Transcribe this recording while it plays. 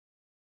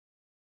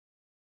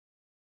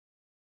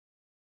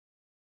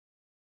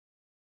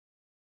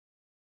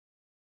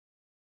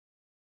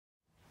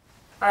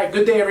All right,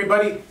 good day,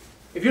 everybody.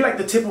 If you're like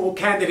the typical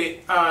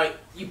candidate,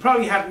 you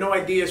probably have no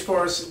idea as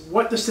far as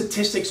what the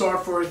statistics are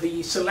for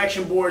the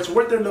selection boards,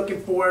 what they're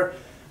looking for.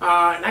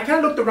 And I kind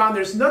of looked around.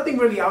 There's nothing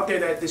really out there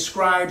that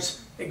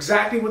describes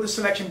exactly what the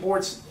selection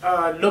board's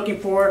looking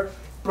for,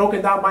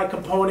 broken down by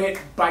component,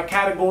 by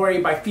category,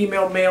 by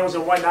female, males,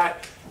 and whatnot.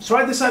 So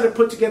I decided to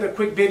put together a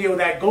quick video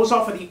that goes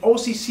off of the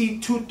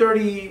OCC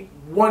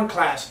 231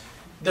 class,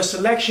 the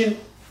selection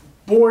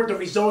board, the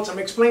results. I'm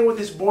explaining what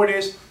this board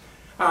is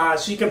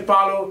so you can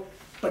follow.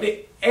 But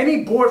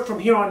any board from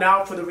here on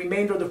out for the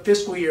remainder of the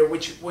fiscal year,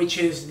 which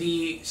is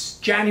the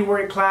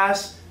January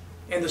class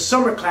and the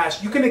summer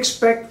class, you can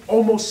expect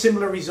almost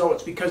similar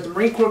results because the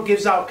Marine Corps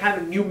gives out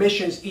kind of new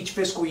missions each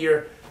fiscal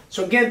year.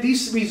 So again,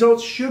 these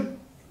results should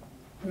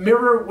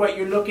mirror what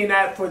you're looking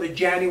at for the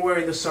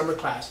January and the summer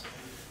class.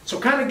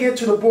 So kind of get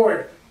to the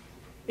board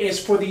is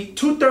for the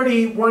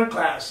 231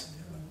 class,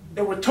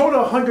 there were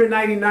total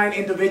 199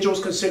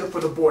 individuals considered for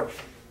the board.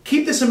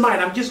 Keep this in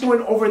mind, I'm just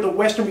going over the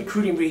Western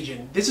recruiting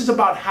region. This is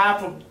about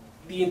half of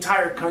the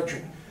entire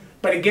country.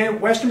 But again,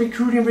 Western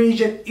recruiting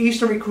region,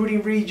 Eastern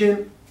recruiting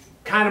region,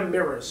 kind of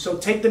mirrors. So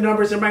take the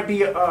numbers, there might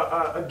be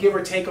a give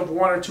or take of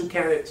 1 or 2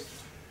 candidates.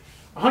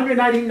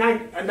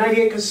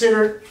 198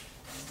 considered,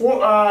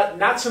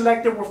 not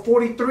selected were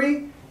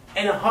 43,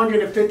 and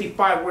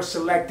 155 were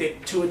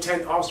selected to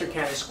attend officer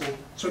candidate school.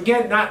 So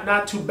again,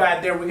 not too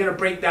bad there. We're going to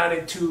break down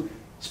into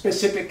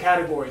specific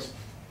categories.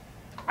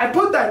 I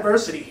put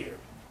diversity here.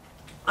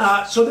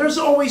 So there's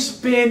always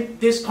been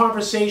this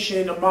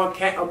conversation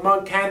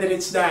among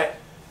candidates that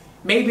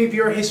maybe if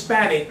you're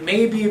Hispanic,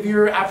 maybe if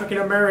you're African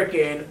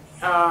American,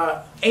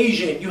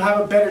 Asian, you have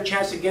a better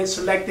chance to get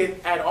selected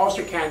at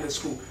officer candidate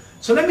school.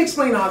 So let me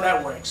explain how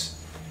that works.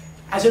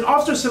 As an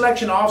officer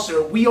selection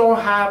officer, we all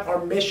have our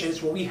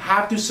missions where we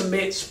have to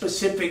submit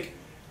specific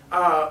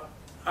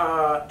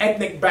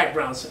ethnic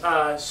backgrounds,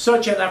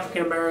 such as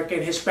African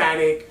American,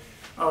 Hispanic,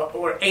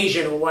 or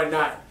Asian or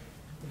whatnot.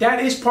 That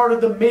is part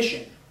of the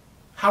mission.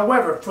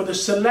 However, for the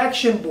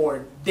selection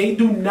board, they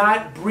do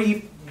not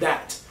brief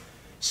that.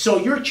 So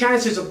your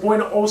chances of going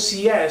to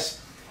OCS,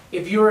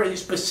 if you're a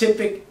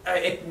specific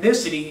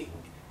ethnicity,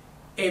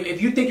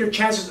 if you think your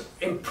chances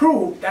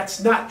improve, that's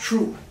not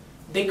true.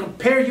 They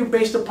compare you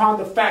based upon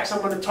the facts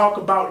I'm going to talk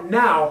about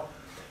now.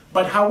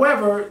 But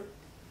however,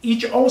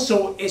 each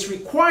OSO is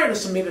required to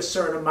submit a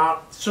certain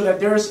amount so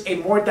that there's a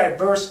more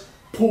diverse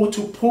pool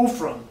to pull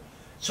from.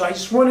 So I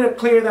just wanted to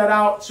clear that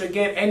out. So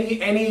again,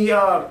 any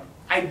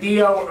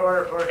idea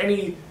or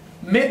any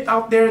myth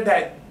out there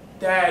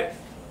that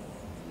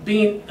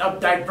being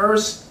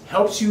diverse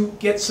helps you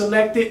get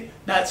selected,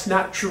 that's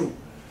not true.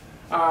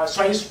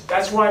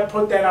 That's why I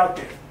put that out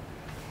there.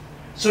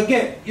 So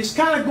again, it's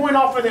kind of going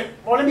off of it,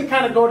 or let me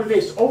kind of go to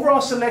this.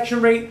 Overall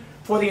selection rate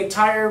for the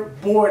entire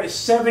board is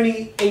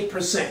 78%.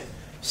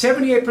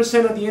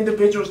 78% of the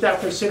individuals that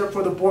were considered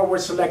for the board were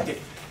selected.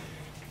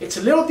 It's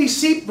a little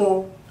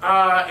deceitful,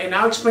 and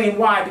I'll explain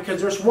why, because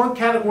there's one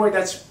category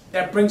that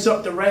brings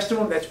up the rest of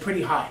them that's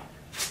pretty high.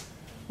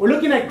 We're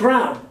looking at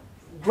ground,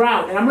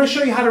 and I'm going to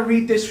show you how to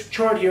read this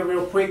chart here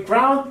real quick.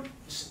 Ground,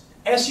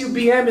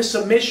 SUBM is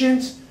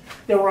submissions.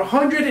 There were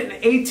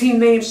 118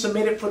 names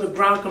submitted for the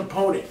ground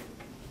component.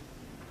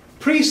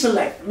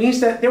 Pre-select means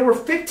that there were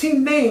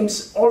 15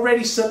 names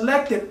already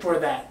selected for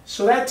that.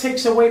 So that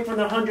takes away from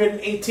the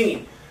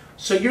 118.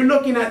 So you're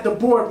looking at the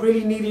board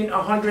really needing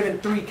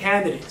 103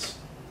 candidates.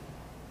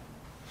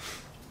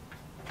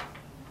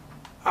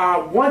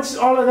 Once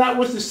all of that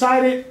was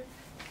decided,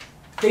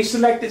 they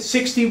selected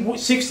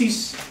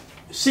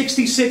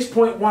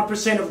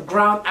 66.1% of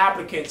ground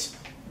applicants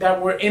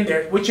that were in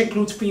there, which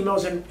includes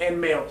females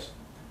and males.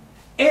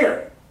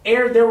 Air,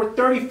 there were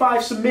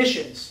 35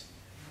 submissions.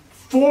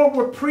 4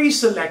 were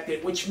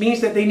pre-selected, which means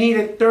that they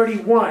needed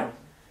 31.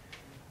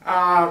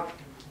 And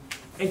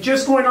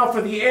just going off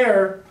of the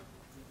air,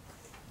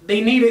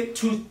 they needed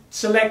to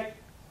select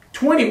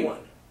 21.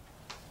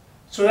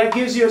 So that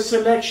gives you a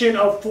selection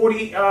of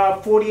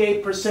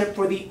 48%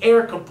 for the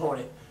air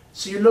component.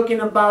 So you're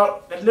looking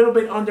about a little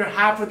bit under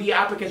half of the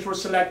applicants were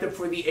selected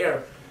for the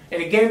air.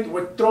 And again,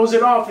 what throws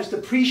it off is the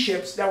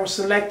pre-ships that were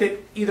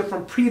selected either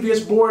from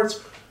previous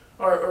boards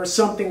or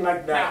something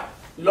like that.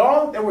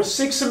 Law, there were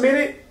 6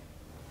 submitted.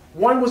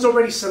 1 was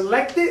already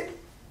selected,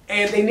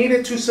 and they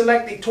needed to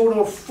select a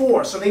total of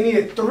 4. So they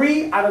needed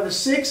 3 out of the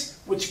 6,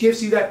 which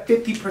gives you that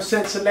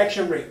 50%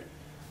 selection rate.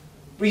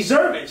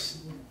 Reservists,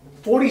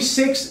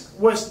 46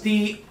 was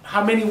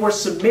how many were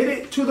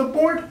submitted to the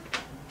board.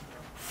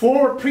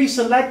 4 were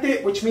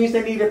pre-selected, which means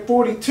they needed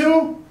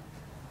 42.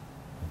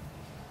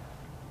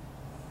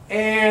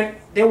 And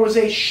there was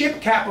a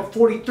ship cap of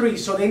 43,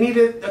 so they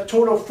needed a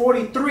total of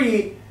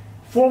 43.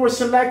 4 were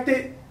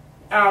selected,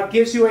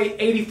 gives you a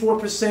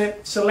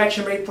 84%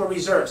 selection rate for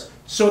reserves.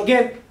 So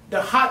again,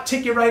 the hot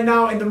ticket right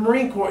now in the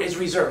Marine Corps is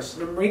reserves.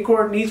 The Marine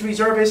Corps needs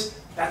reservists.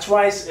 That's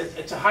why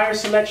it's a higher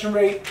selection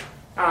rate.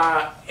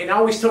 And I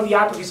always tell the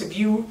applicants,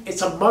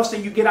 it's a must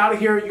that you get out of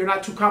here. You're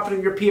not too confident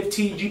in your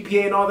PFT,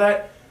 GPA, and all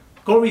that.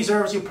 Go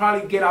reserves. You'll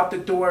probably get out the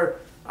door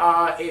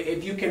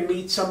if you can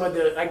meet some of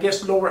the, I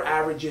guess, lower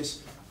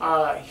averages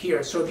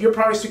here. So if your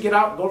priority is to get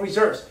out, go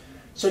reserves.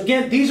 So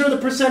again, these are the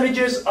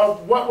percentages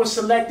of what was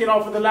selected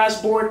off of the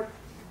last board.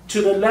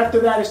 To the left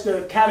of that is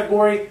the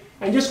category.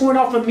 And just going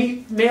off of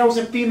males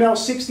and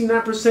females,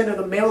 69% of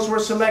the males were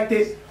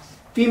selected.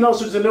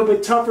 Females was a little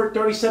bit tougher,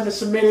 37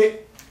 submitted.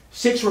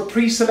 6 were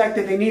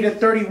pre-selected. They needed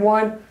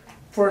 31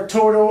 for a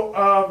total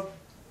of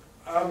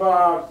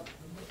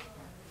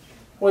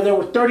well, there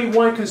were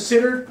 31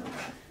 considered.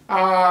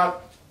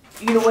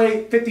 Either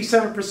way,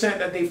 57%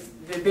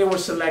 that they were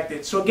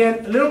selected. So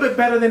again, a little bit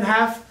better than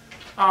half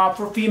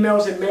for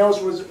females, and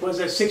males was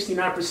at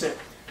 69%.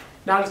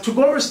 Now to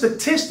go over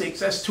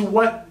statistics as to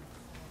what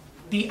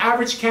the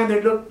average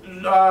candidate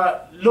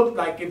looked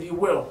like, if you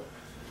will.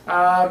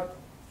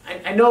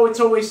 I know it's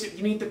always,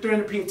 you need the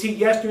 300 PAT.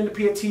 Yes, during the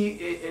PAT,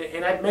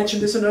 and I've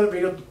mentioned this in another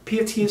video,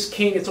 PAT is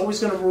king. It's always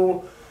going to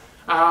rule.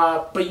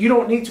 But you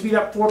don't need to be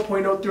that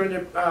 4.0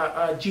 300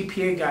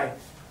 GPA guy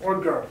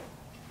or girl.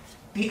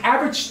 The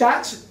average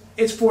stats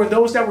is for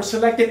those that were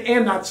selected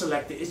and not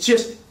selected. It's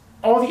just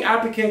all the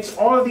applicants,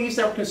 all of these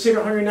that were considered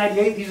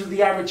 198, these are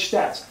the average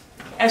stats.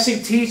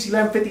 SATs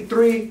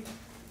 1153,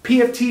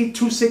 PFT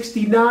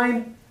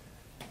 269,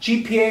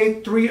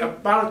 GPA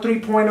about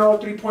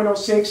 3.0,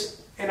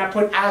 3.06, and I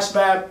put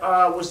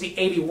ASVAB was the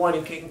 81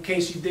 in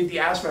case you did the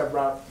ASVAB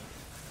route.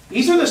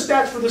 These are the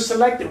stats for the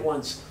selected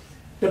ones.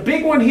 The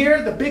big one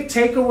here, the big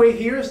takeaway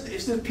here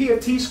is the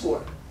PFT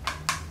score.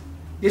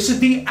 This is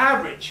the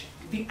average.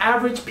 The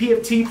average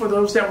PFT for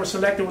those that were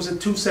selected was a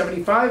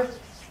 275.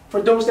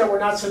 For those that were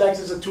not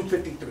selected, it's a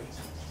 253.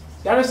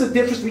 That is the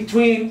difference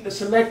between the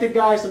selected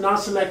guys, the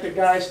non-selected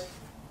guys,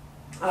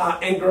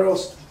 and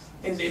girls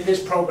in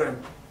this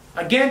program.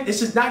 Again,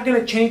 this is not going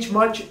to change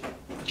much.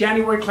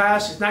 January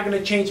class is not going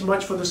to change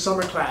much for the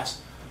summer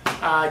class.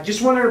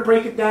 Just wanted to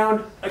break it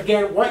down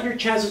again. What your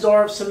chances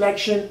are of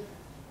selection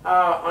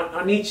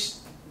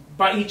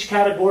by each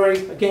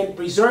category. Again,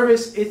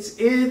 reservists, it's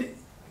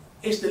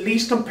the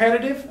least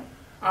competitive.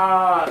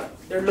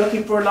 They're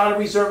looking for a lot of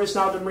reservists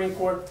now, the Marine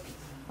Corps.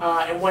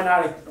 And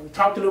whatnot. We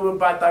talked a little bit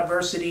about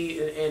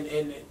diversity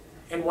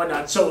and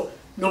whatnot. So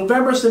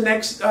November's the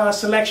next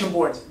selection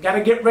board. Got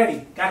to get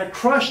ready. Got to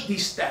crush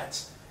these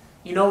stats.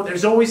 You know,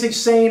 there's always a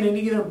saying in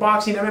either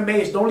boxing, MMA,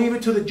 is don't leave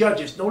it to the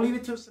judges. Don't leave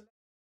it to.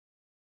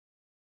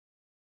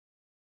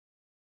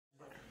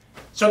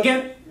 So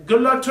again,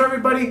 good luck to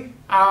everybody,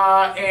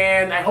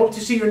 and I hope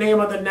to see your name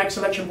on the next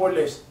selection board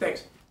list.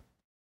 Thanks.